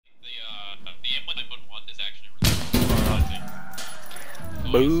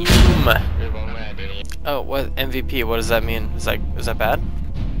Boom. Oh, what MVP? What does that mean? Is that bad?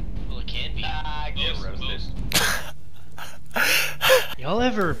 Well, it can be. Y'all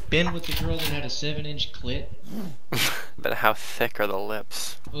ever been with a girl that had a 7-inch clit? But how thick are the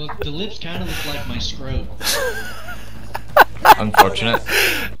lips? Well, the lips kind of look like my scrote. Unfortunate.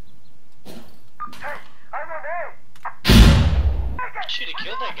 Should have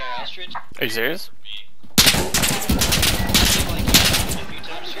killed that guy, Ostrich. Are you serious? Like, a few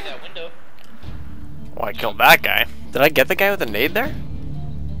times through that window. Well, I killed that guy. Did I get the guy with a nade there?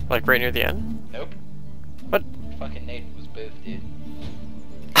 Like right near the end? Nope. What? Fucking Nate was booth, dude.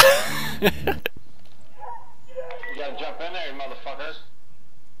 You gotta jump in there, you motherfuckers.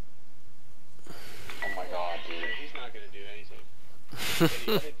 Oh my god, dude. He's not gonna do anything.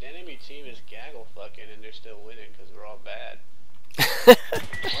 The enemy team is gaggle fucking and they're still winning because we're all bad.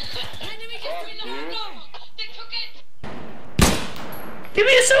 Give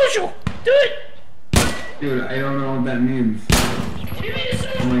me a social! Do it! Dude, I don't know what that means. Give me a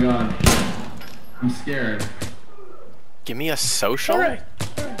social! Oh my god. I'm scared. Give me a social? Alright,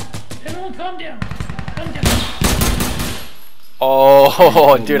 alright. Everyone calm down. Calm down.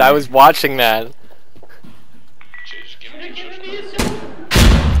 Oh, dude, I was watching that. Give me Give me a social!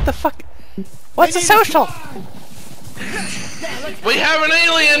 What the fuck? What's a social? We have an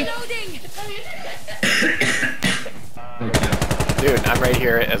alien! Dude, I'm right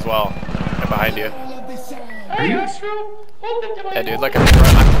here as well. I'm behind you. Hey, Astro! Hold it to my Yeah, dude, like I'm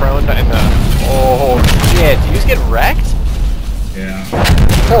prone in the... Oh, shit. Did you just get wrecked? Yeah.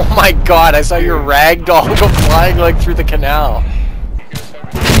 Oh my god, I saw your ragdoll go flying like through the canal.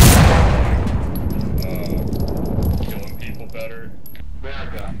 Killing people better.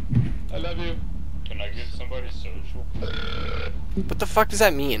 America. I love you. Can I get somebody social? What the fuck does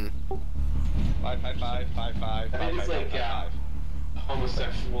that mean? 555, 55, I think it's like, 555.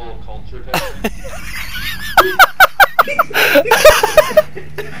 homosexual culture type thing.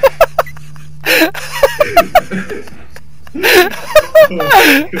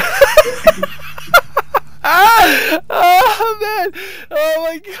 Oh man! Oh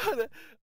my god!